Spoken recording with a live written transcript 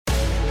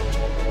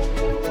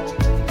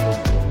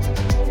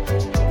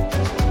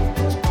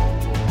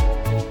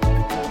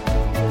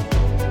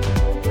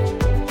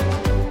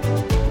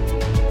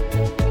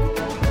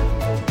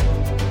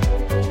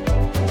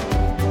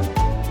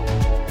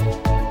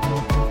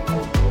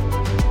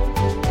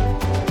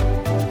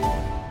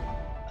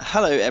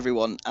Hello,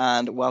 everyone,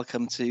 and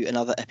welcome to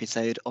another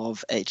episode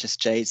of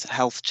HSJ's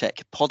Health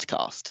Check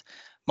podcast.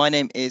 My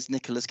name is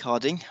Nicholas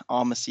Carding.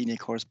 I'm a senior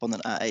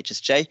correspondent at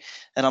HSJ,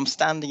 and I'm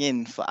standing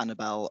in for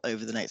Annabelle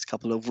over the next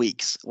couple of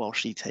weeks while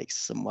she takes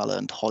some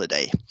well-earned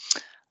holiday.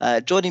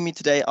 Joining me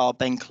today are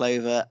Ben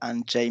Clover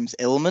and James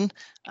Illman,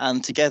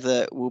 and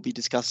together we'll be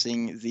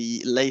discussing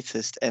the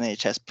latest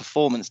NHS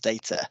performance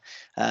data,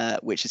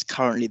 which is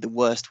currently the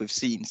worst we've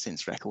seen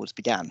since records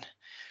began.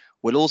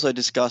 We'll also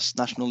discuss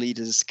national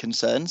leaders'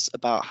 concerns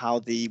about how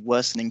the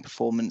worsening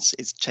performance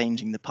is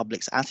changing the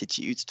public's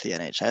attitude to the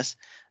NHS,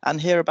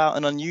 and hear about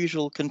an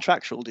unusual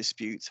contractual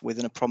dispute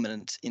within a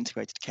prominent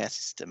integrated care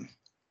system.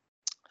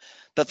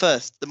 But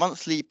first, the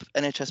monthly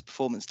NHS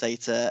performance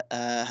data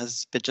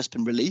has just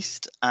been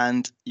released,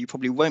 and you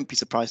probably won't be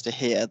surprised to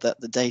hear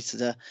that the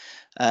data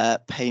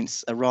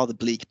paints a rather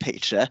bleak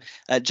picture.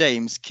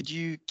 James, could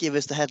you give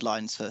us the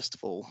headlines first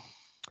of all?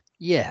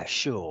 Yeah,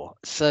 sure.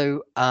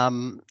 So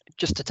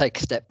just to take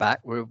a step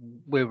back, we're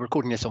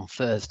recording this on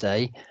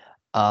Thursday,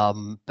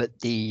 but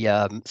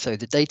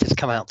the data's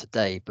come out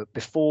today. But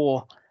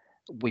before,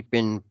 we've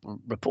been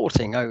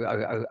reporting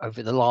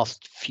over the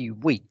last few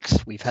weeks,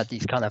 we've had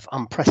these kind of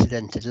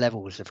unprecedented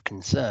levels of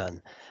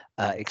concern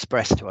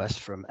expressed to us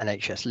from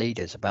NHS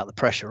leaders about the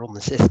pressure on the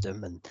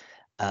system and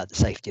the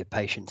safety of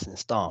patients and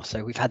staff.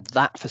 So we've had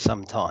that for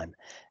some time,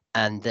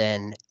 and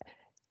then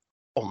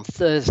on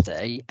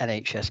Thursday,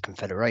 NHS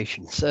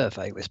Confederation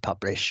survey was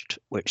published,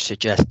 which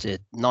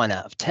suggested 9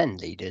 out of 10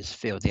 leaders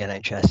feel the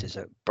NHS is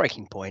at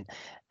breaking point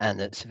and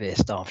that severe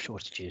staff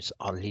shortages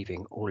are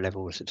leaving all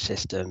levels of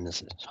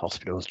systems,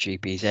 hospitals,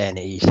 GPs,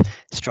 A&Es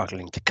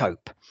struggling to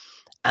cope.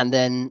 And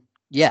then,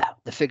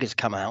 the figures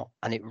come out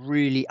and it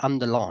really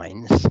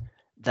underlines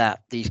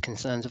that these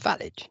concerns are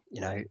valid.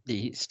 You know,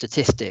 the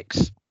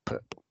statistics,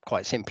 put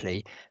quite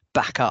simply,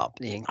 back up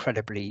the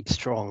incredibly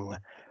strong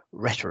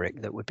rhetoric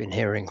that we've been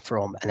hearing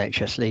from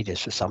NHS leaders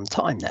for some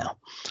time now.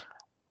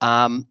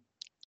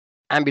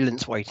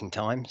 Ambulance waiting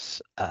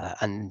times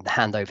and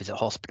handovers at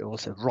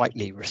hospitals have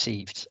rightly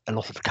received a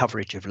lot of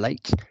coverage of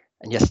late,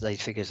 and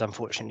yesterday's figures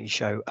unfortunately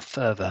show a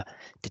further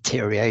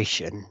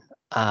deterioration.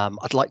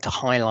 I'd like to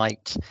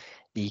highlight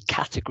the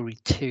Category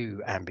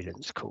 2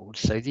 ambulance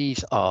calls. So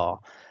these are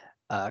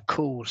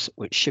calls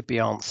which should be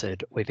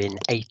answered within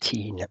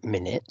 18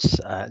 minutes,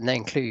 and they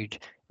include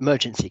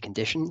emergency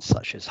conditions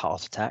such as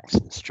heart attacks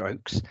and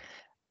strokes.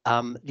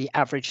 The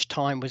average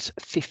time was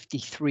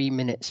 53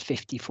 minutes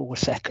 54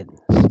 seconds.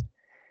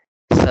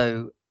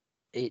 So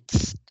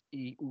it's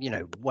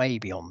way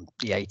beyond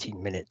the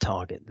 18-minute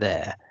target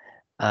there.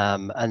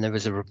 And there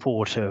was a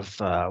report of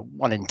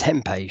 1 in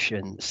 10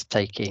 patients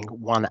taking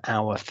 1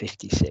 hour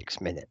 56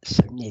 minutes,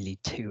 so nearly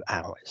 2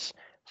 hours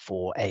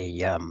for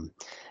a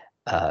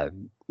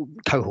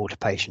cohort of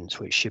patients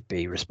which should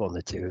be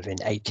responded to within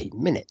 18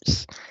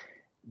 minutes.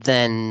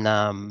 Then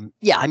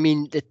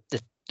the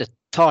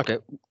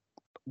target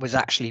was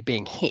actually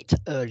being hit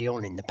early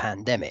on in the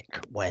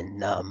pandemic when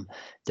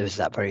there was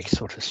that very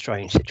sort of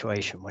strange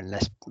situation when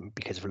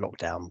because of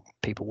lockdown,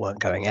 people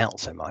weren't going out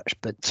so much,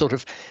 but sort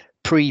of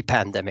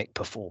pre-pandemic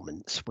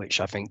performance,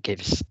 which I think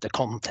gives the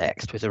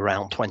context, was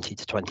around 20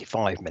 to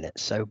 25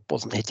 minutes. So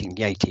wasn't hitting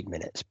the 18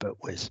 minutes, but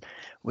was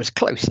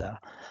closer.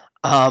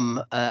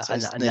 And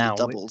now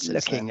we're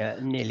looking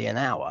at nearly an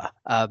hour.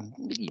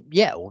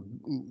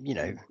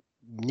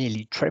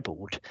 Nearly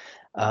tripled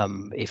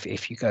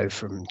if you go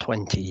from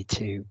 20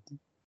 to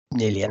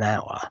nearly an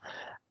hour.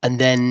 And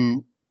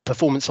then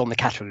performance on the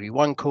Category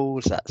 1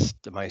 calls, that's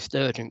the most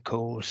urgent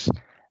calls,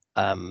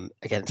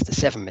 against the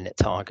 7-minute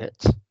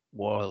target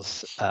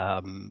was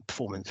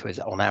performance was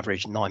on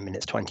average 9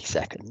 minutes 20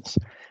 seconds,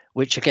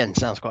 which again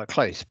sounds quite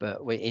close,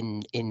 but we're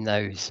in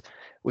those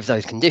with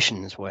those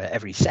conditions where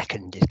every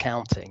second is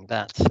counting.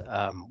 That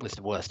was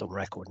the worst on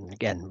record, and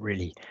again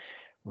really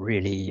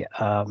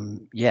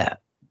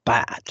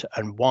bad.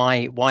 And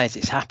why is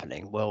this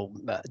happening? Well,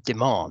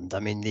 demand. I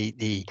mean,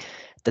 the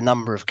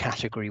number of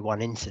Category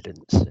 1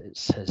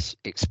 incidents has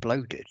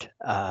exploded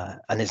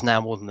and is now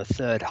more than a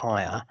third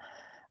higher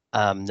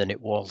than it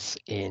was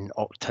in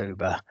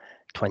October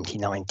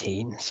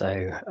 2019,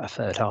 so a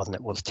third higher than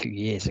it was 2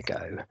 years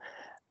ago.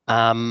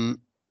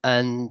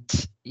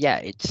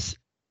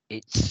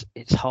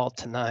 It's hard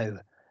to know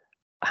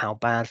how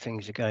bad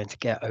things are going to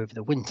get over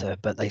the winter,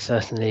 but they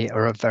certainly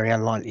are very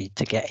unlikely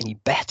to get any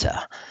better.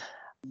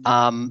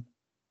 With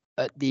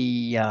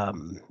the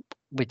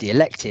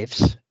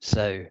electives,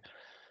 so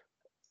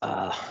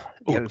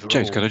overall,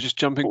 James, can I just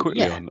jump in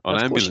quickly on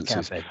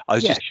ambulances? I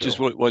was just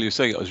while you're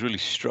saying it, I was really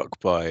struck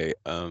by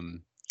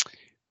the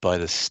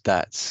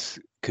stats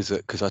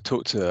because I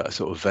talked to a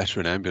sort of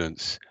veteran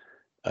ambulance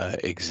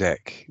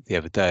exec the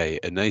other day,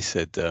 and they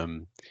said,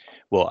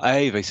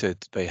 they said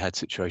they had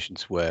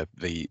situations where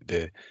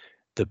the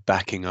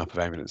backing up of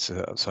ambulances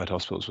outside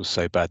hospitals was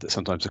so bad that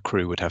sometimes the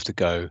crew would have to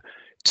go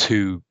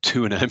to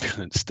an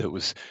ambulance that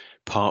was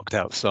parked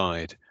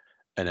outside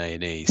an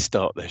A&E,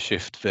 start their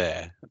shift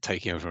there,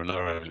 taking over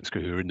another ambulance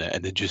crew who were in there,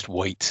 and then just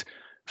wait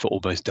for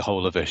almost the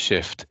whole of their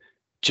shift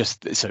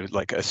just so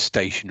like a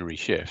stationary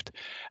shift.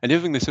 And the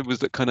other thing they said was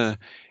that kind of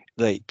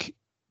like,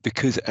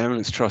 because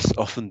ambulance trusts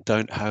often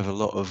don't have a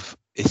lot of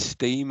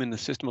esteem in the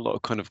system, a lot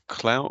of kind of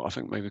clout, I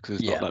think maybe because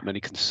there's not that many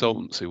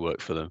consultants who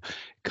work for them,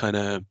 kind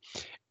of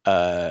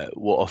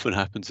what often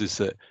happens is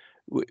that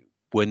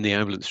when the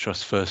ambulance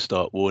trusts first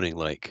start warning,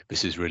 like,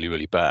 this is really,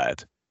 really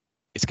bad,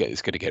 it's going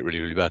to get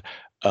really, really bad,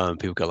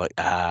 people go like,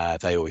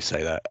 they always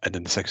say that. And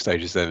then the second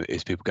stage is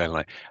people going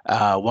like,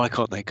 why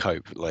can't they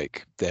cope?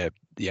 Like, the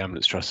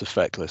ambulance trusts are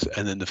feckless.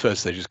 And then the first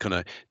stage is kind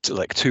of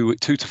like 2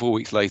 to 4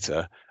 weeks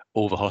later,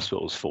 all the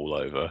hospitals fall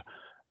over,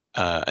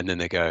 and then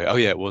they go, oh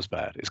yeah, it was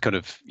bad. It's kind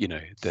of,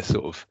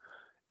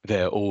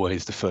 they're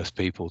always the first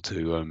people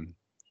to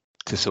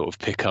sort of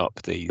pick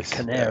up these, the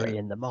canary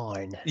in the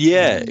mine.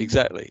 Yeah,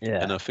 exactly.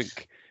 Yeah. And I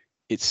think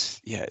it's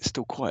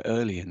still quite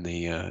early in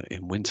the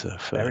in winter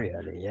for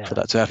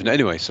that to happen.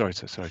 Anyway, sorry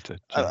to.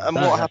 And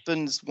what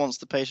happens once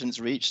the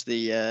patients reach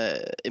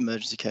the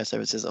emergency care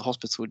services at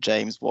hospital,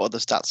 James? What are the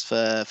stats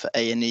for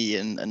A&E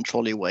and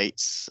trolley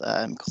waits?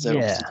 Because they're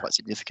obviously quite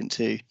significant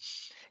too.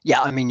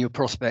 Yeah, I mean, your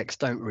prospects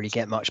don't really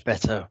get much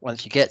better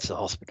once you get to the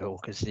hospital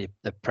because the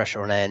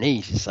pressure on A&E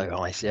is so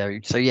high. So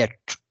yeah,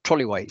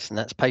 trolley waits, and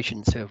that's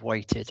patients who have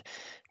waited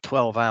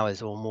 12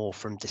 hours or more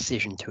from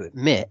decision to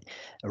admit,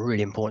 are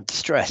really important to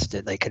stress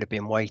that they could have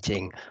been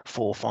waiting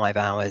 4 or 5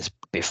 hours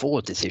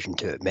before decision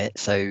to admit.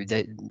 So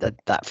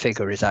that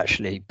figure is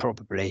actually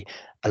probably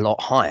a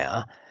lot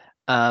higher.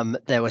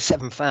 There were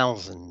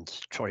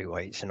 7,000 trolley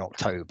waits in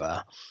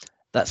October.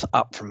 That's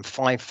up from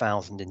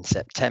 5,000 in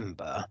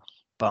September.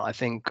 But I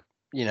think,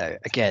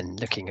 again,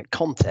 looking at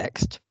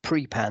context,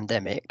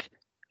 pre-pandemic,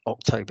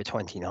 October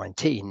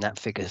 2019, that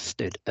figure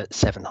stood at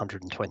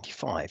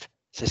 725.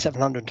 So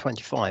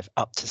 725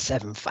 up to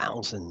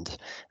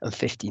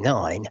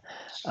 7,059.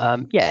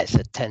 It's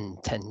a 10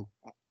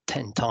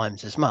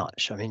 times as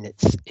much. I mean,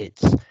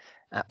 it's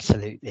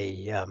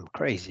absolutely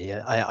crazy.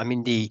 I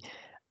mean, the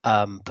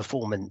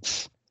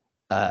performance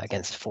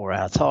against a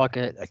 4-hour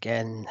target,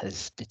 again,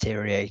 has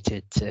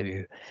deteriorated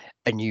to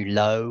a new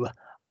low.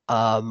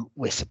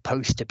 We're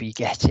supposed to be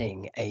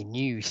getting a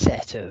new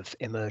set of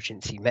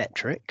emergency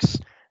metrics,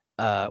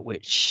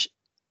 which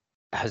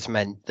has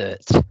meant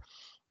that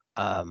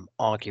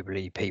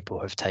arguably people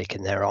have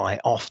taken their eye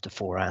off the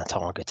 4-hour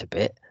target a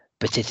bit,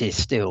 but it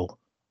is still,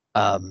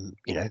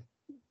 the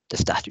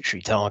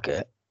statutory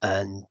target.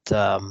 And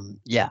I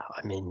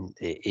mean,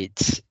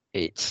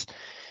 it's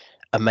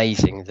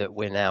amazing that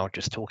we're now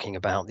just talking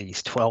about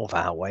these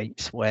 12-hour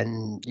waits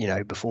when,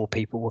 before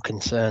people were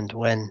concerned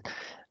when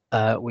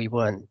we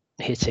weren't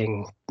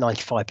hitting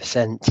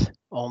 95%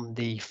 on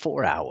the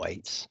 4-hour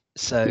waits.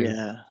 So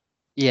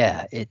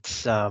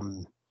it's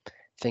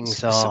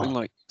things are something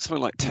like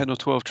 10 or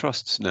 12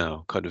 trusts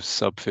now, kind of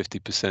sub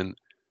 50%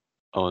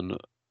 on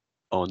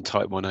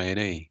type 1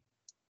 A&E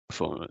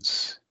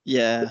performance.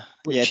 Yeah,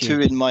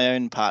 2 in my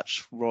own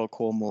patch, Royal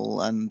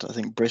Cornwall and I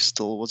think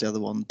Bristol was the other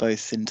one,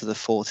 both into the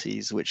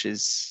 40s, which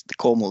is, the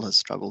Cornwall has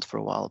struggled for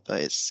a while, but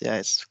it's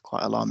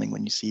quite alarming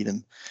when you see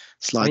them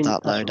slide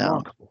that low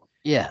down.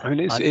 Yeah, I mean,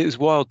 it is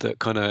wild that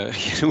kind of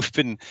we've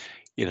been,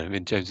 me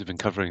and James have been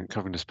covering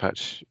this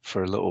patch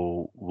for a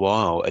little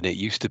while, and it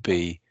used to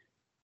be,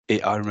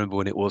 I remember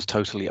when it was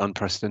totally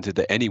unprecedented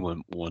that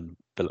anyone went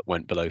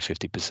below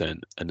 50%,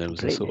 and there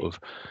was a sort of,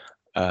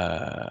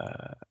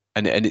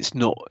 and it's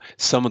not,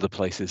 some of the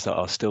places that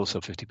are still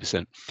sub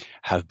 50%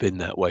 have been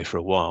that way for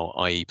a while,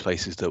 i.e.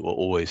 places that were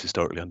always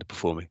historically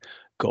underperforming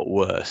got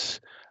worse,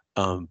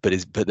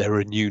 but there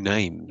are new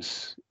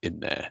names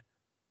in there.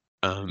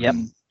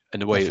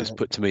 And the way it was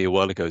put to me a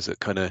while ago is that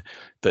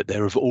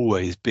there have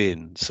always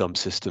been some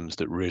systems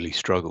that really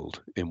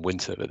struggled in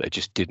winter, but they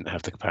just didn't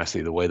have the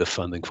capacity, the way the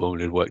funding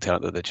formula had worked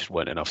out, that there just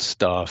weren't enough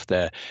staff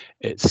there,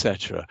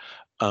 etc.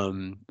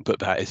 But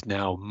that is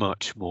now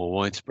much more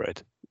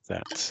widespread.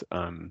 That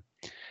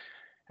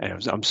anyway,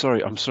 I'm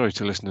sorry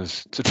to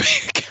listeners to be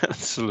a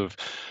counsel of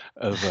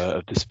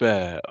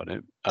despair on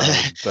it.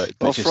 But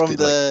well, just from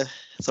the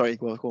sorry,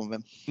 go on,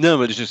 Ben. No,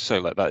 but it's just so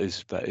like that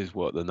is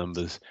what the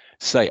numbers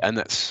say, and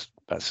it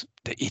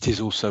is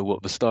also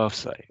what the staff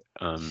say.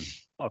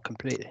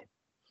 Completely.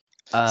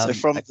 So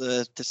from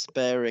the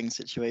despairing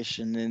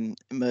situation in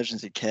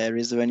emergency care,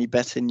 is there any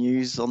better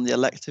news on the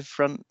elective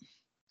front?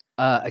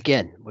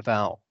 Again,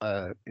 without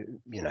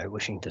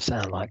wishing to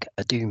sound like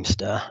a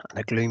doomster and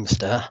a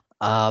gloomster,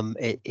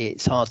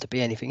 it's hard to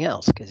be anything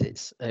else because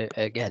it's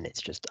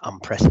just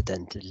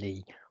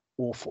unprecedentedly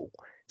awful.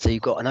 So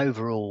you've got an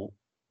overall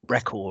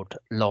record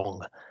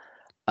long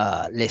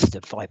list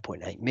of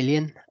 5.8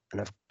 million,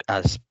 and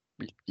as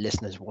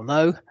listeners will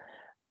know,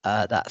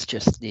 that's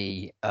just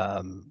the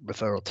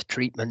referral to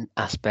treatment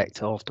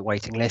aspect of the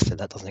waiting list, so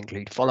that doesn't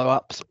include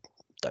follow-ups.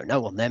 Don't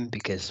know on them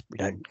because we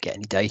don't get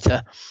any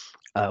data,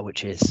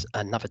 which is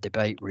another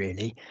debate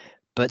really.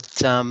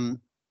 But in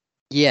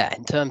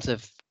terms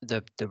of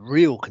the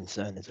real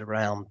concern is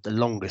around the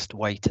longest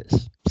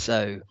waiters.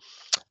 So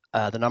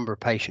the number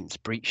of patients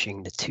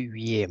breaching the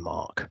 2-year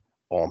mark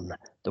on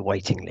the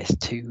waiting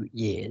list, 2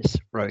 years,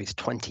 rose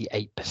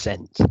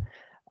 28%.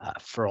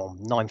 from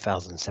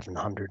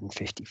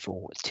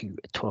 9,754 to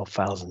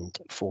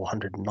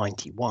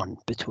 12,491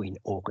 between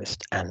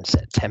August and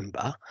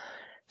September.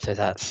 So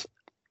that's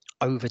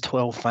over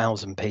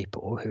 12,000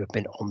 people who have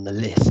been on the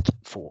list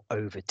for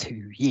over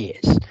 2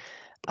 years.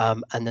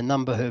 And the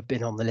number who have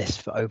been on the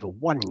list for over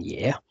 1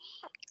 year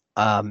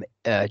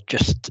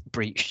just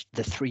breached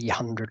the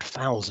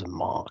 300,000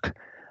 mark.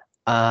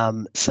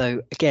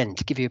 So again,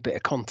 to give you a bit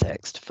of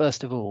context,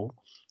 first of all,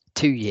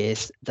 2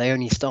 years, they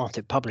only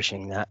started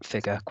publishing that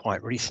figure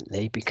quite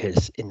recently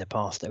because in the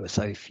past there were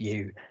so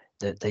few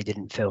that they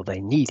didn't feel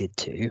they needed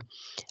to.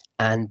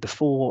 And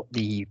before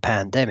the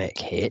pandemic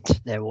hit,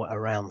 there were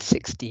around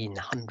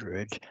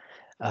 1,600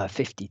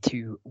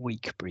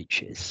 52-week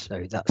breaches.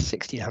 So that's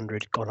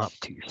 1,600 gone up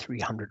to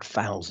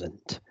 300,000.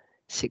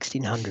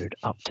 1,600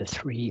 up to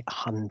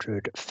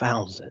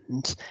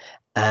 300,000.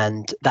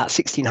 And that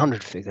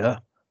 1,600 figure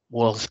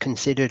was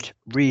considered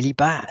really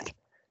bad.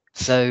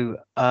 So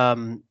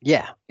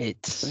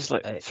it's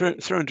like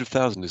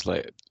 300,000 is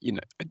like,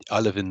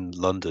 I live in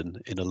London,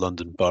 in a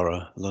London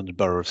borough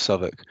of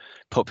Southwark.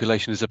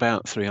 Population is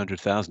about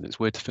 300,000. It's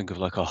weird to think of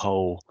like a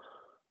whole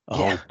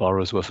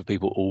borough's worth of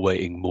people all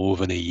waiting more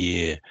than a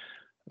year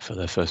for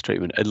their first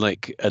treatment. And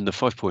the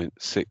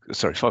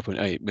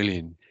 5.8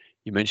 million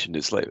you mentioned,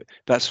 it's like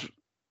that's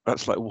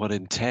like 1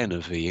 in 10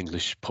 of the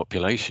English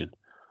population.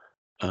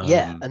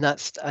 And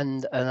as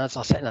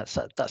I said,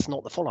 that's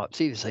not the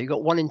follow-ups either. So you've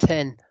got 1 in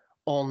 10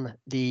 on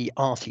the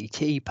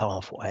RTT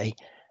pathway,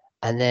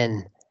 and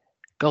then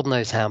God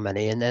knows how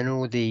many, and then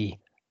all the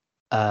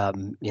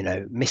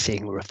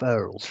missing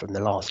referrals from the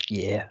last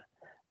year.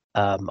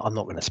 I'm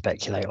not going to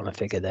speculate on a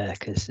figure there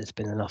because there's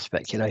been enough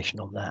speculation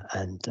on that,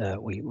 and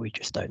we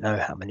just don't know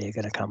how many are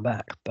going to come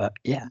back. But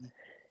yeah,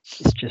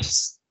 it's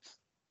just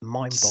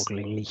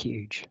mind-bogglingly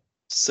huge.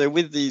 So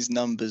with these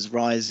numbers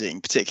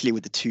rising, particularly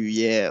with the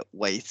 2-year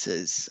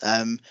waiters,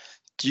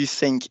 do you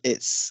think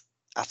it's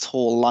at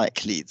all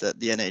likely that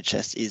the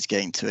NHS is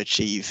going to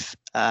achieve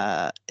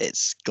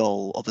its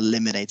goal of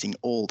eliminating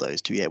all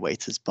those 2-year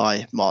waiters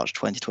by March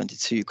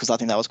 2022? Because I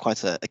think that was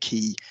quite a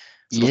key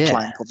sort of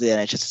plank of the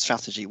NHS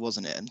strategy,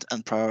 wasn't it?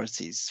 And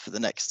priorities for the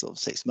next sort of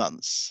 6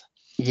 months.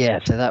 Yeah,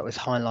 so that was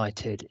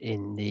highlighted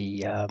in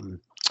the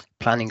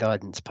planning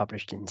guidance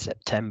published in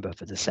September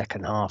for the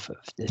second half of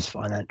this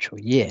financial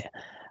year.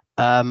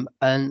 And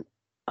I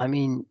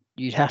mean,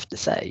 you'd have to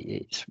say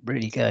it's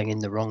really going in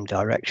the wrong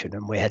direction,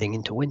 and we're heading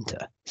into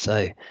winter.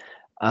 So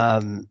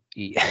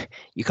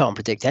you can't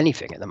predict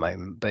anything at the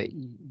moment, but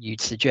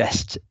you'd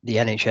suggest the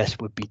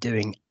NHS would be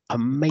doing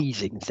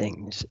amazing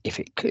things if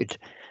it could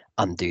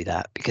undo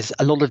that, because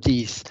a lot of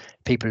these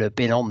people have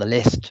been on the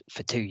list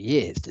for 2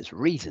 years. There's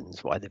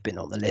reasons why they've been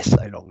on the list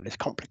so long. There's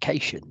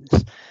complications.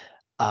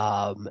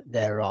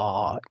 There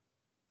are,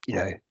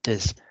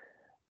 there's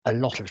a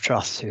lot of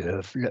trusts who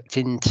have looked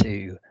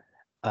into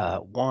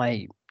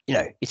why,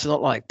 it's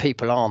not like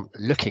people aren't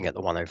looking at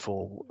the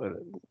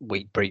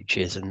 104-week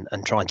breaches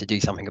and trying to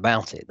do something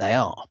about it. They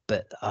are,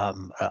 but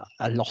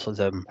a lot of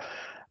them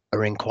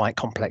are in quite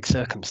complex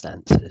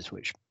circumstances,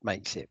 which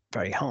makes it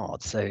very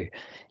hard. So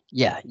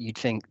yeah, you'd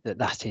think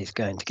that is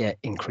going to get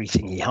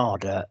increasingly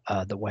harder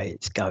the way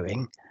it's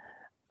going,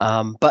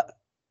 but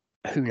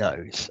who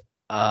knows?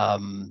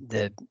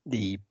 The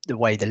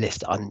way the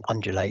list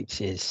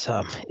undulates is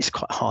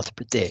quite hard to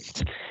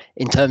predict.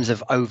 In terms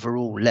of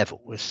overall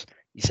levels,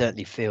 you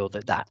certainly feel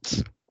that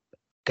that's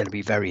going to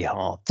be very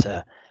hard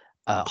to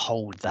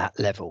hold that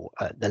level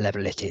at the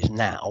level it is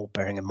now,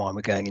 bearing in mind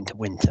we're going into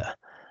winter.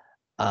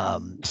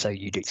 So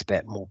you'd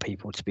expect more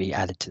people to be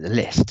added to the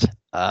list.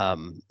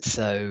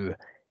 So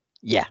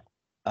yeah,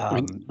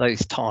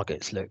 those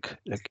targets look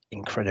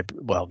incredible.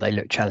 Well, they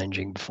look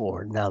challenging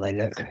before, and now they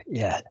look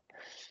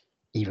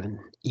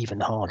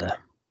even harder.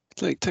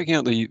 It's like taking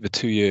out the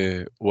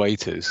 2-year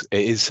waiters.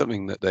 It is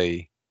something that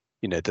they've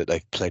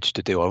pledged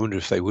to do. I wonder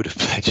if they would have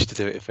pledged to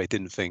do it if they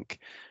didn't think,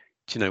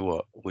 do you know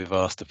what, we've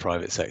asked the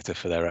private sector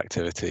for their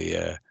activity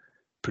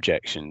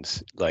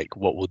projections. Like,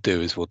 what we'll do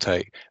is we'll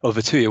take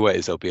over 2-year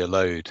waiters. There'll be a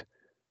load.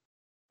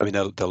 I mean,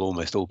 they'll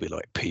almost all be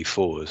like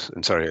P4s.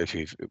 And sorry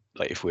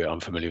if we're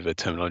unfamiliar with the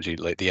terminology,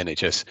 like the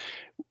NHS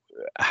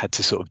had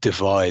to sort of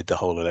divide the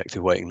whole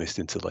elective waiting list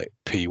into like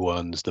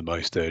P1s, the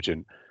most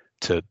urgent,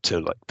 to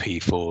like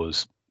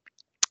P4s,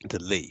 the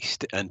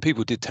least. And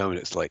people did tell me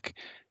it's like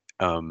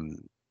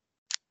that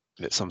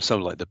some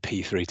like the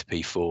P3 to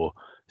P4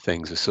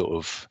 things are sort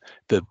of,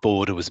 the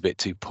border was a bit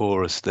too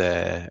porous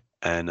there,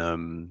 and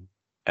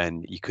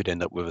you could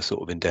end up with a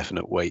sort of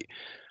indefinite wait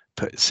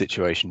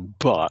situation.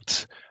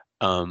 But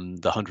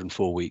the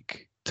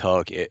 104-week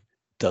target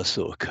does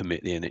sort of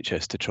commit the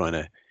NHS to trying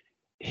to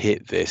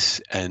hit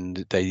this,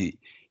 and they,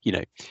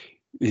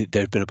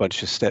 there have been a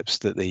bunch of steps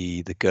that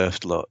the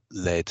Girth lot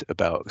led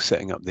about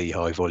setting up the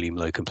high volume,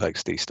 low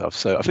complexity stuff.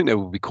 So I think there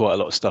will be quite a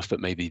lot of stuff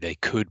that maybe they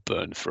could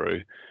burn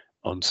through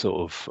on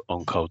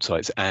cold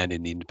sites and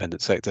in the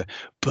independent sector.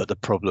 But the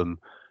problem,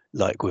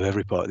 like with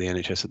every part of the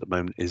NHS at the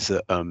moment, is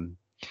that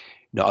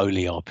not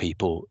only are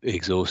people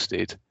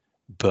exhausted,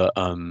 but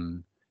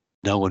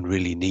no one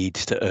really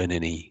needs to earn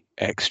any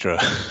extra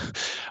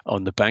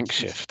on the bank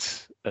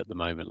shifts at the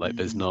moment. Like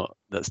there's not,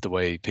 that's the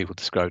way people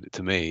described it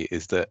to me,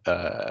 is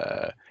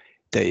that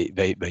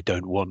they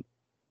don't want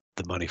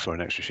the money for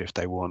an extra shift.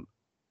 They want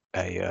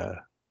a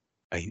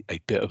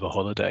bit of a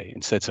holiday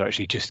instead. So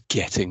actually just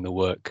getting the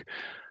work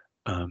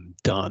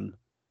done,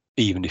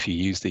 even if you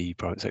use the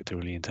private sector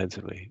really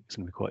intensively, it's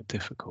going to be quite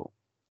difficult.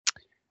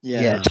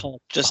 Yeah, it's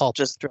hard, just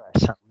to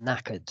stress how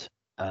knackered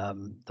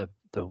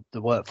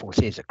the workforce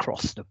is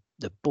across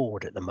the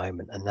board at the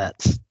moment, and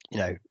that's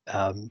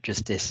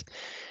just this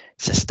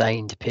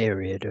sustained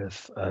period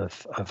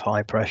of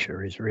high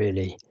pressure is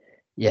really.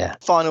 Yeah.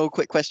 Final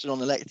quick question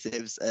on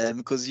electives,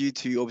 because you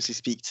two obviously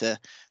speak to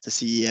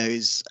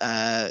CEOs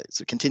sort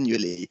of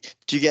continually.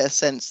 Do you get a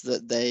sense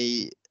that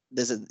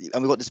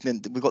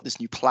we've got this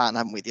new plan,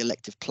 haven't we? The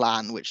elective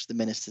plan, which the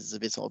ministers have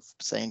been sort of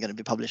saying going to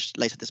be published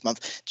later this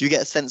month. Do you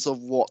get a sense of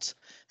what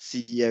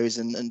CEOs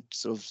and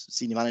sort of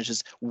senior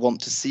managers want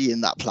to see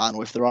in that plan,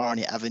 or if there are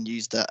any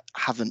avenues that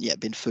haven't yet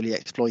been fully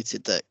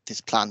exploited that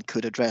this plan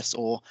could address,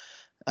 or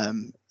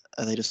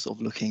are they just sort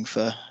of looking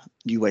for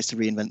new ways to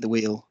reinvent the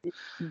wheel?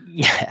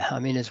 Yeah, I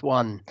mean, as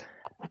one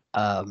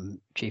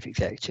chief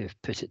executive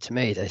put it to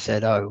me, they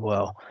said, "Oh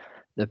well,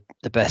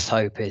 the best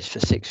hope is for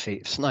 6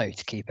 feet of snow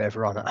to keep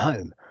everyone at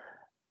home."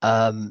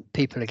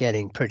 People are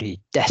getting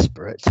pretty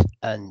desperate,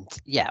 and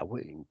yeah,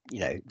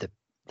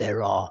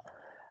 there are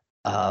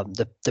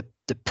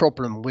the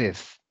problem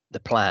with the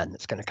plan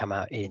that's going to come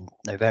out in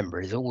November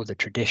is all the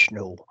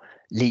traditional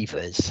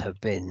levers have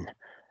been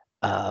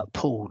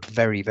pulled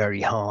very,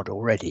 very hard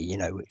already,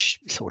 which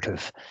sort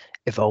of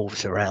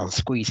evolves around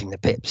squeezing the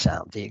pips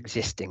out of the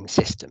existing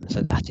system.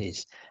 So that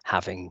is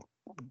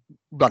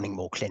running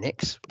more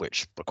clinics,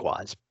 which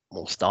requires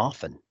more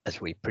staff. And as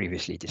we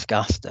previously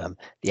discussed,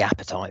 the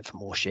appetite for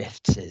more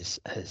shifts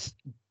has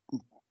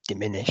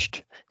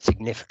diminished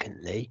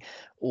significantly,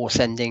 or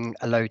sending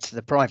a load to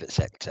the private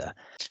sector.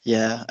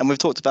 Yeah, and we've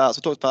talked about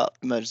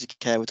emergency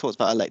care, we've talked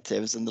about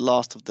electives, and the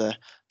last of the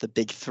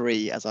big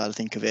three, as I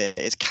think of it,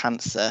 is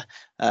cancer.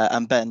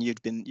 And Ben,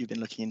 you've been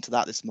looking into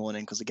that this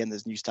morning, because again,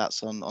 there's new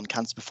stats on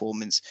cancer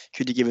performance.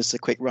 Could you give us a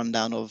quick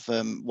rundown of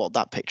what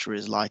that picture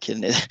is like,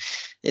 and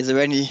is there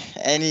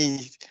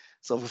any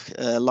sort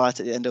of light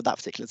at the end of that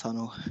particular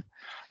tunnel?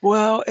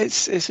 Well,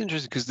 it's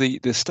interesting because the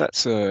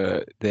stats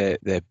are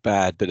they're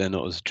bad, but they're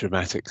not as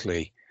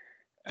dramatically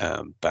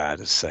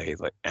bad as, say,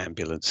 like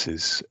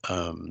ambulances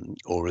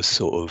or as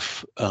sort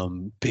of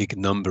big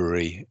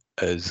numbery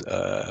as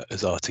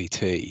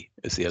RTT,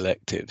 as the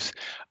electives.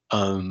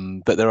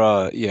 But there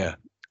are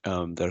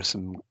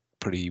some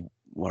pretty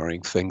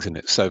worrying things in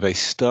it. So they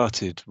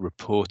started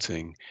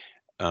reporting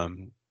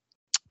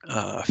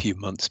a few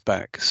months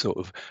back sort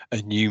of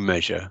a new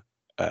measure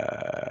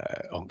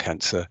on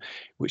cancer,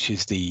 which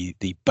is the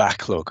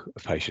backlog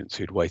of patients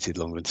who'd waited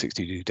longer than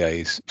 62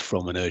 days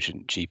from an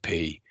urgent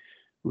GP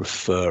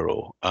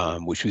referral,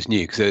 which was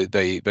new because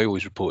they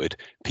always reported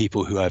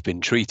people who have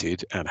been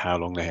treated and how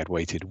long they had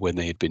waited when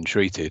they had been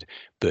treated,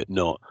 but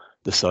not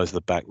the size of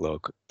the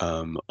backlog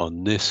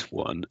on this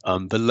one.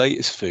 The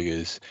latest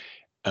figures,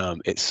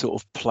 it's sort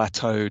of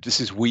plateaued.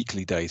 This is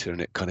weekly data, and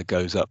it kind of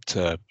goes up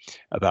to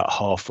about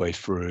halfway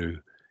through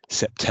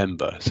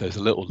September, so there's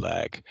a little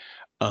lag.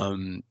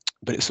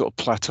 But it sort of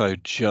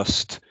plateaued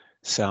just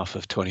south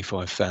of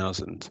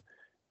 25,000.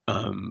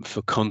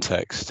 For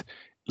context,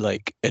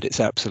 like at its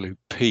absolute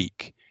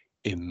peak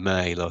in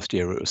May last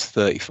year, it was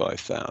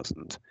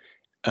 35,000.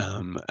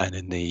 And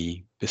in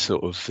the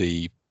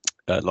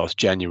last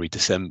January,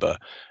 December,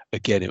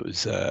 again, it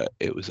was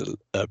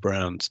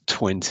around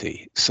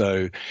 20.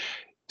 So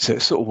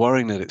it's sort of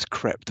worrying that it's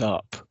crept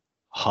up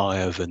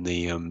higher than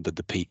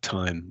the peak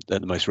time,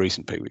 the most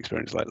recent peak we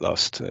experienced, like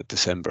last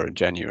December and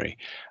January.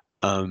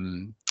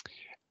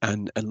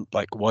 And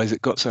like, why has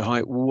it got so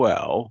high?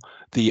 Well,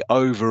 the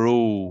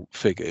overall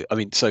figure, I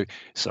mean, so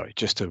sorry,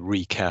 just to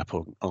recap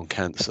on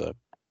cancer,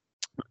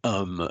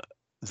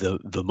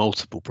 the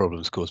multiple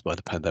problems caused by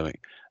the pandemic.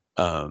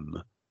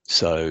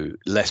 So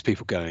less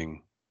people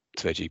going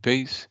to their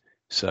GPs,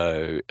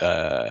 so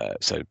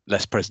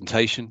less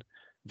presentation,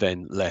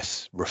 then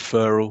less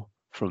referral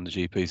from the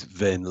GPs,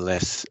 then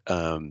less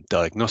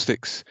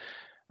diagnostics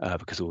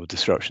because of all the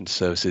disruption to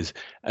services,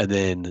 and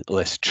then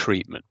less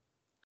treatment.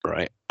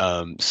 Right.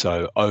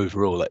 So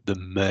overall, like the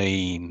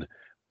main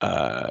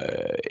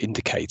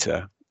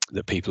indicator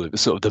that people,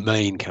 sort of the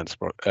main cancer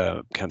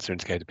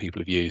indicator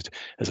people have used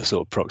as a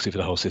sort of proxy for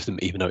the whole system,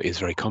 even though it is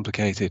very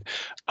complicated,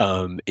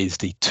 is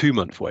the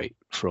 2-month wait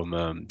from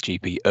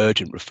GP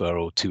urgent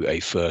referral to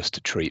a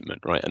first treatment.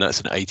 Right. And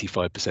that's an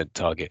 85%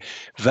 target.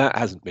 That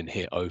hasn't been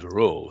hit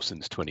overall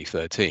since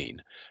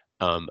 2013.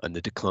 And the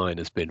decline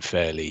has been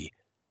fairly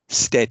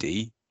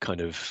steady,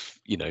 kind of,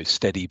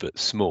 steady but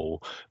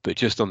small. But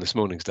just on this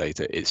morning's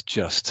data, it's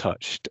just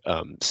touched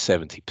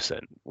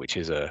 70%, which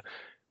is a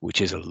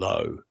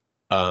low.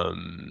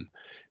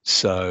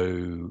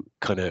 So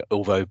kind of,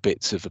 although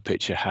bits of the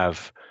picture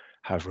have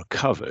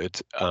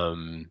recovered,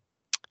 although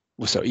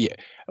bits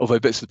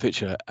of the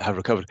picture have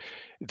recovered,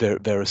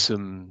 there are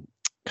some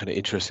kind of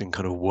interesting,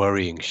 kind of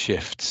worrying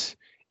shifts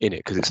in it,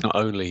 because it's not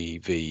only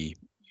the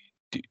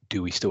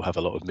do we still have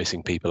a lot of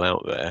missing people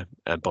out there,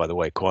 and by the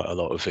way, quite a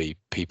lot of the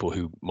people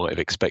who might have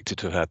expected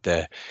to have had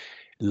their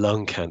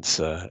lung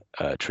cancer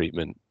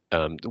treatment,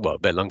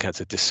 their lung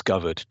cancer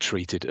discovered,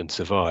 treated, and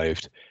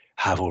survived,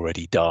 have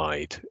already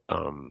died,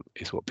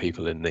 is what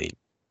people in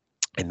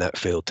that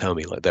field tell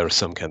me. Like, there are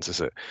some cancers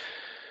that are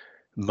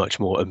much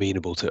more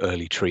amenable to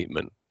early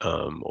treatment,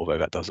 although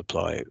that does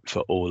apply for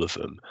all of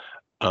them.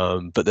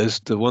 But there's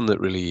the one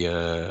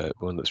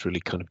that's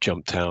really kind of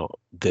jumped out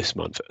this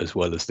month, as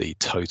well as the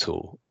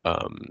total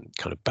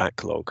kind of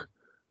backlog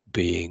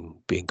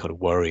being kind of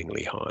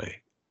worryingly high.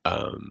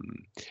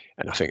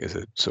 And I think there's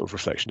a sort of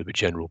reflection of the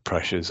general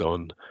pressures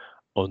on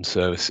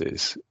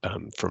services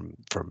from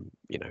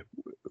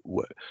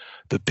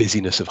the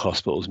busyness of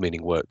hospitals,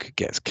 meaning work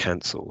gets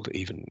cancelled,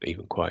 even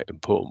quite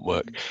important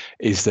work.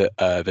 Is that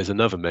there's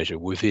another measure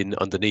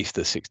underneath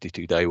the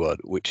 62-day one,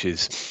 which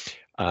is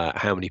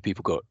how many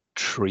people got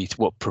treated,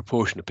 what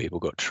proportion of people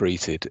got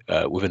treated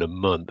within a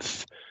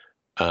month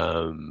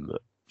from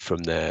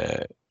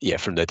their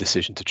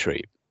decision to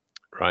treat,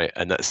 right?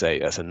 And that's a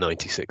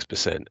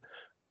 96%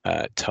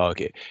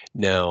 target.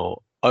 Now,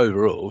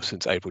 overall,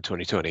 since April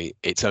 2020,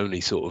 it's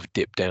only sort of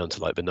dipped down to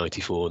like the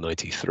 94,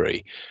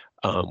 93,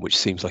 which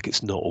seems like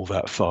it's not all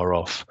that far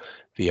off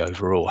the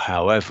overall.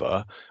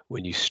 However,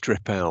 when you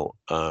strip out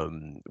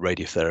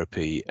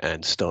radiotherapy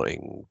and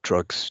starting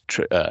drugs,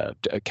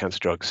 cancer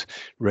drugs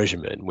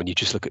regimen, when you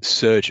just look at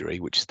surgery,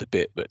 which is the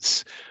bit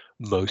that's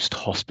most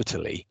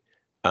hospitally,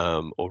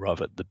 or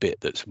rather the bit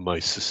that's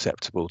most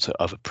susceptible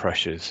to other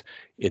pressures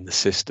in the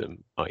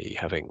system, i.e.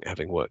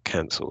 having work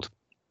cancelled,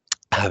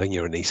 having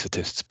your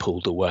anaesthetists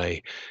pulled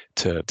away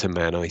to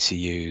man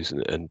ICUs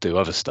and do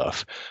other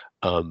stuff,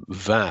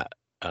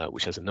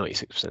 which has a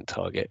 96%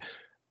 target,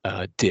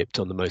 dipped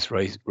on the most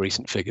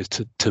recent figures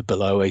to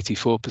below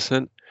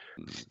 84%.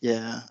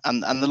 Yeah,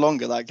 and the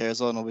longer that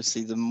goes on,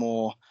 obviously, the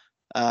more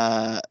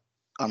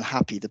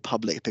unhappy the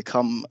public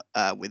become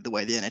with the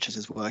way the NHS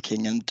is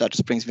working. And that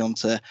just brings me on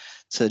to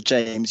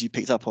James. You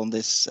picked up on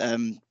this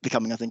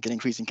becoming, I think, an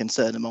increasing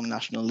concern among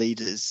national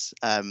leaders,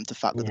 the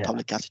fact that the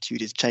public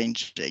attitude is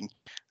changing.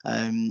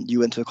 You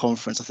went to a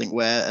conference, I think,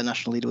 where a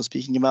national leader was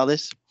speaking about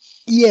this.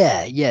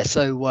 Yeah.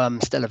 So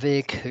Stella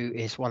Vig, who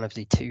is one of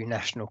the 2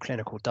 national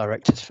clinical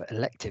directors for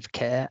elective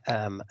care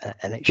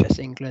at NHS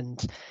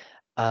England,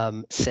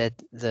 said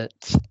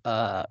that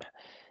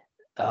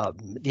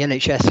the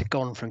NHS had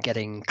gone from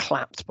getting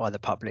clapped by the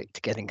public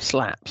to getting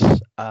slaps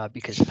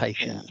because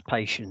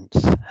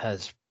patience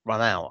has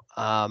run out.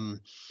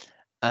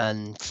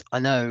 And I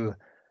know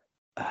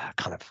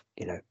kind of,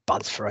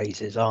 buzz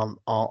phrases aren't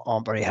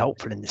very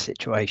helpful in this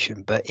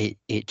situation, but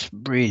it's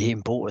really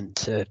important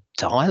to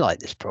highlight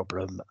this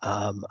problem.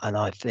 And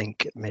I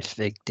think Ms.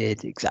 Vig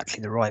did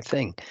exactly the right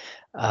thing.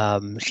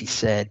 She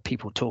said,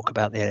 people talk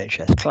about the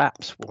NHS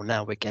claps. Well,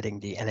 now we're getting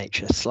the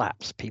NHS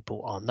slaps.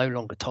 People are no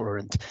longer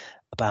tolerant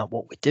about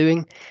what we're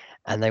doing,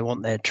 and they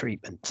want their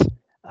treatment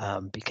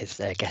because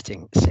they're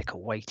getting sick of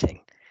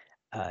waiting.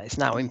 It's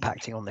now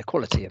impacting on their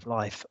quality of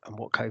life, and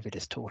what COVID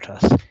has taught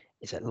us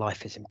is that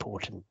life is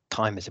important,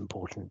 time is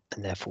important,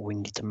 and therefore we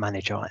need to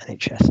manage our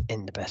NHS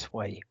in the best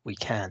way we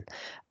can.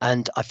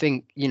 And I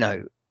think,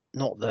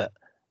 not that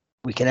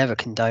we can ever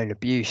condone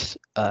abuse,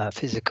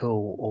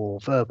 physical or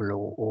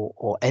verbal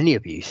or any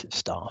abuse of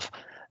staff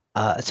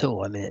at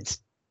all. I mean,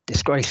 it's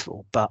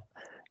disgraceful, but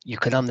you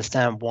can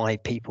understand why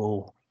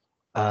people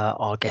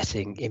are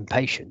getting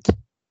impatient.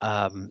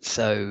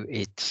 So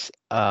it's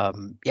a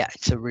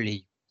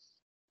really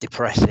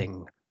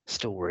depressing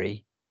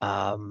story,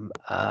 and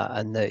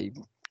the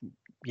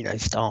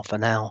staff are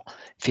now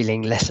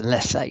feeling less and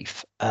less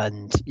safe.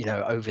 And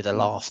over the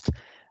last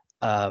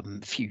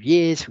few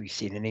years, we've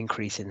seen an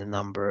increase in the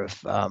number of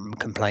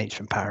complaints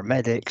from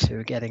paramedics who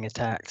are getting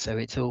attacked. So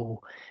it's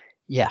all,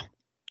 it's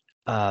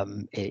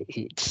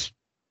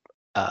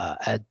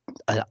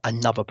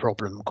another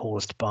problem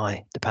caused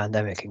by the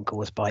pandemic and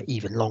caused by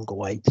even longer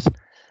waits.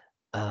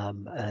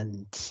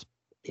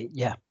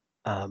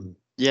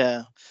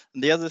 Yeah,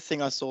 and the other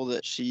thing I saw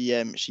that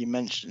she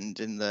mentioned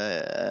in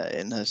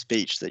her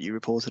speech that you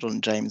reported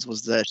on, James,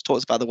 was that she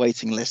talks about the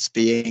waiting lists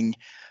being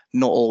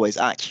not always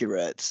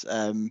accurate.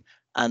 And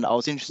I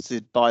was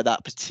interested by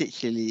that,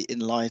 particularly in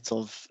light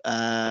of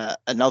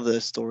another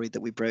story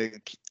that we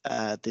broke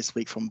this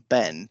week from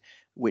Ben,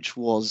 which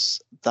was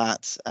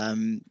that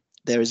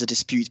there is a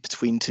dispute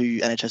between 2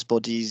 NHS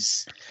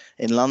bodies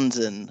in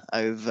London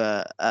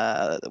over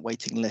the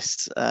waiting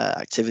list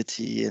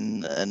activity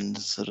and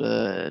sort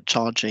of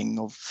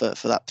charging for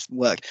that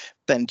work.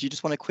 Ben, do you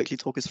just want to quickly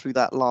talk us through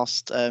that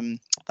last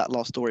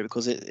story,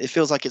 because it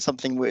feels like it's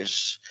something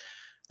which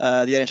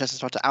the NHS has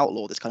tried to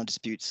outlaw, this kind of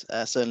dispute,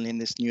 certainly in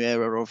this new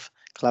era of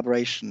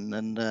collaboration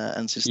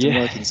and system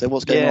working. So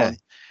what's going on?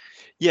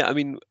 Yeah, I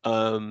mean,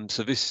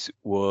 so this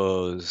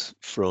was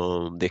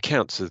from the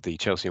accounts of the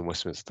Chelsea and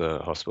Westminster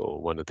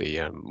Hospital, one of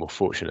the more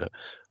fortunate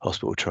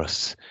hospital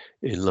trusts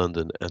in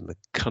London and the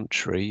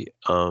country,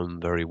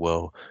 very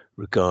well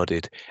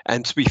regarded.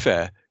 And to be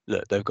fair,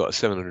 look, they've got a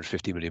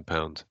 £750 million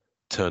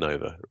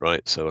turnover,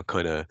 right? So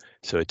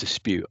a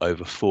dispute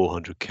over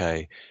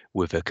 400k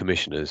with their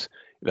commissioners,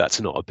 that's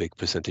not a big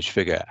percentage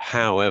figure.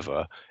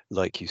 However,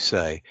 like you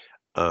say,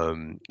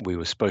 we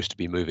were supposed to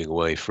be moving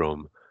away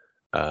from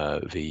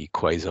the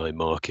quasi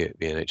market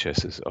the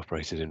NHS has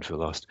operated in for the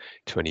last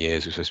 20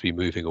 years. We're supposed to be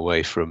moving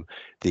away from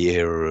the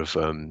era of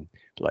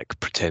like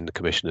pretend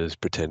commissioners,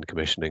 pretend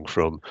commissioning,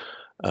 from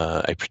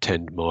a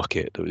pretend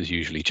market that was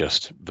usually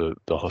just the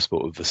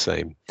hospital with the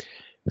same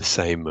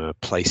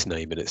place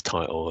name in its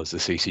title as the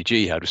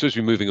CCG had. We're supposed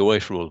to be moving away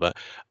from all of that.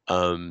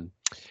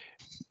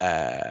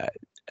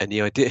 And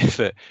the idea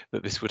that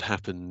this would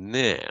happen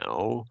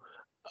now,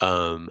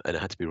 and it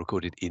had to be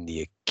recorded in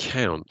the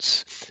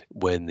accounts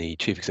when the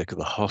chief executive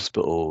of the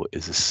hospital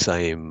is the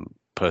same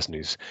person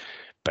who's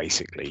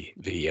basically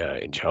the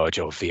in charge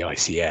of the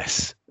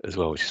ICS as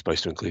well, which is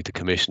supposed to include the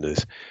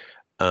commissioners.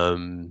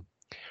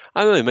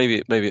 I don't know,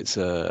 maybe it's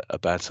a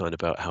bad sign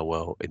about how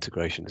well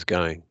integration is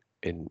going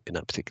in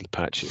that particular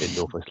patch in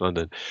Northwest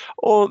London,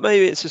 or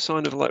maybe it's a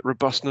sign of like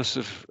robustness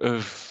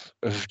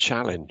of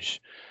challenge.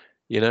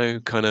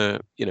 Kind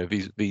of,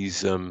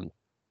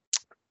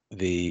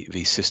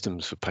 these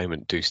systems for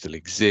payment do still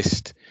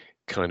exist.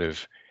 Kind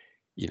of,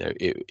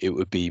 it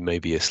would be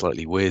maybe a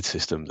slightly weird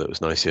system that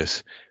was nice.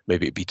 Yes,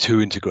 maybe it'd be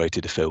too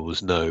integrated if there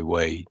was no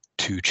way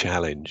to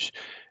challenge,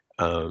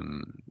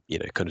 kind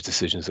of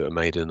decisions that were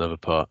made in another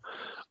part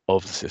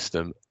of the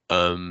system.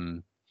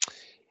 And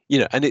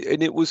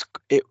it was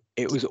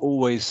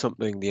always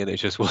something the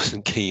NHS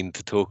wasn't keen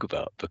to talk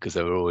about, because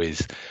they were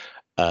always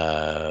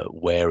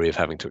wary of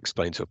having to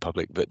explain to a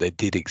public that there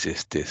did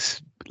exist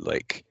this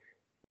like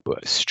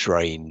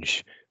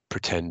strange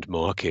pretend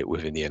market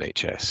within the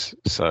NHS.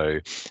 So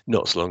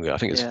not so long ago, I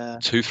think it's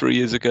 2-3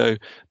 years ago,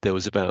 there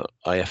was about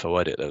IFO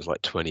Edit, there was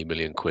like 20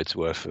 million quid's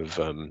worth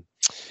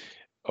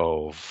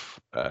of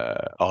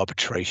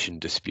arbitration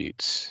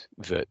disputes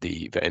that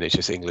the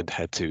NHS England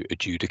had to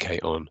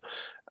adjudicate on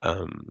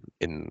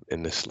in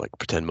this like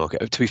pretend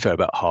market. To be fair,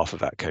 about half of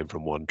that came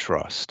from one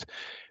trust,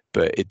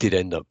 but it did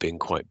end up being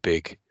quite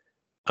big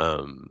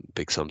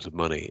sums of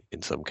money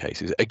in some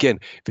cases. Again,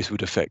 this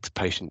would affect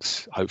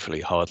patients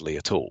hopefully hardly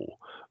at all,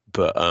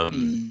 but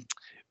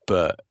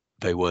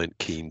they weren't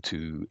keen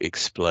to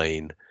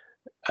explain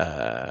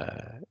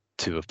to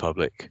the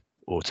public,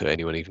 or to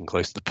anyone even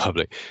close to the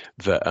public,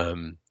 that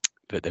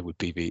that there would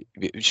be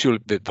surely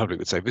the public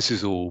would say, this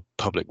is all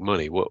public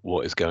money,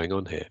 what is going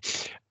on here?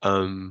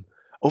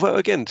 Although,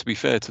 again, to be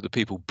fair to the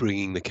people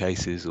bringing the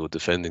cases or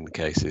defending the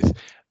cases,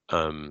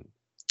 and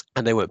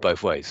they went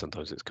both ways.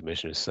 Sometimes it's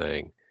commissioners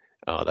saying,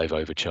 oh, they've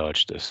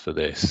overcharged us for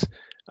this.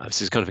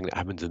 This is the kind of thing that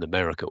happens in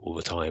America all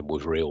the time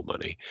with real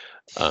money.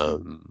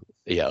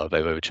 They've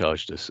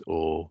overcharged us,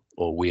 or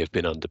we have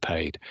been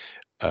underpaid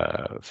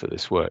for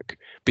this work.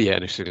 But yeah,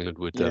 NHS England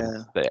would,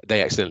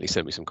 they accidentally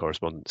sent me some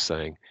correspondence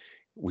saying,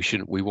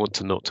 we want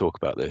to not talk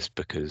about this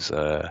because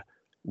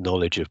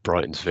knowledge of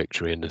Brighton's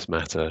victory in this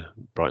matter,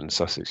 Brighton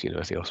Sussex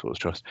University Hospitals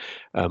Trust,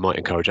 might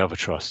encourage other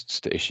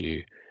trusts to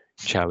issue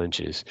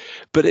challenges.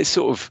 But it's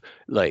sort of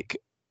like,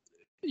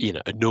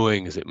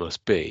 annoying as it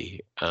must be,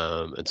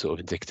 and sort of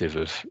indicative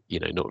of,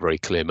 not very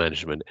clear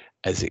management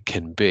as it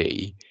can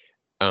be.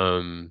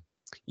 The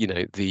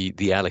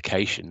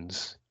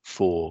allocations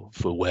for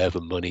where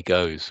the money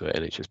goes for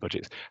NHS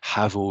budgets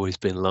have always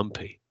been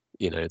lumpy.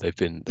 They've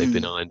been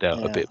ironed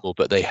out a bit more,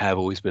 but they have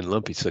always been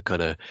lumpy. So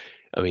kind of,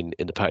 in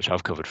the patch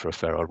I've covered for a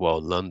fair old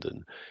while,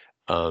 London,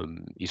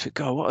 you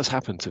think, oh, what has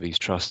happened to these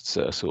trusts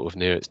that are sort of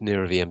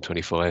nearer the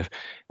M25?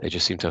 They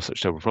just seem to have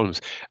such terrible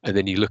problems. And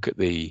then you look at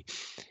the,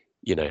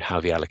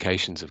 how the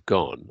allocations have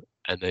gone,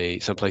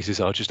 and some places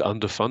are just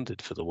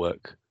underfunded for the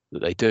work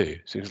that they do.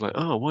 So it's like,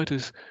 oh, why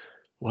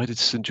did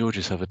St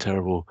George's have a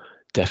terrible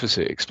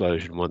deficit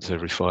explosion once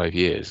every 5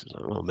 years?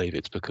 Well, maybe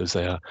it's because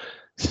they are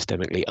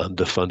systemically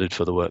underfunded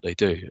for the work they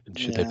do. And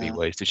should there be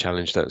ways to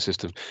challenge that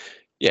system?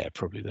 Yeah,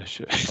 probably there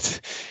should.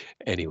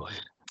 Anyway.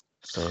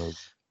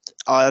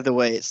 Either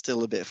way, it's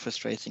still a bit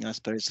frustrating, I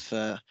suppose,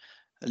 for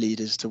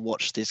leaders to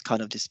watch this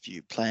kind of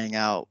dispute playing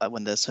out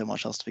when there's so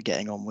much else to be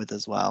getting on with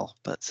as well.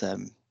 But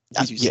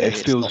as you say, it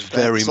feels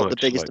very much not the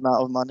biggest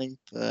amount of money.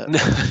 But... No,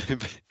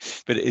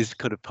 but it is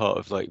kind of part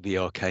of like the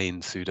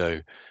arcane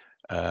pseudo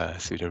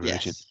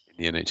religion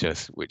in the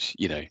NHS, which,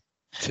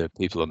 to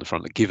people on the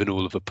front, given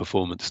all of the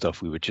performance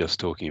stuff we were just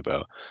talking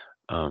about,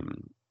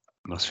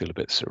 must feel a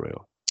bit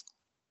surreal.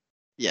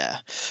 Yeah,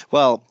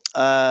 well,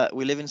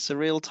 we live in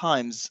surreal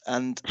times,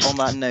 and on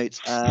that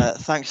note,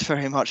 thanks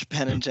very much,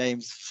 Ben and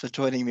James, for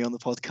joining me on the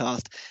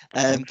podcast.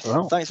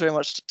 Thanks very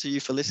much to you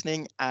for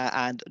listening,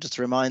 and just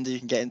a reminder, you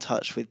can get in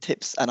touch with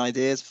tips and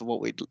ideas for what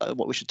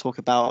we should talk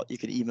about. You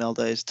can email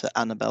those to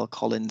Annabelle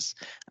Collins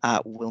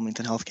at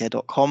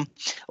wilmingtonhealthcare.com.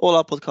 All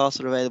our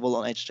podcasts are available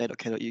on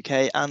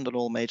hsj.co.uk and on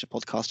all major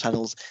podcast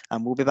channels,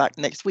 and we'll be back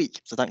next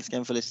week. So thanks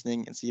again for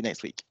listening, and see you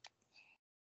next week.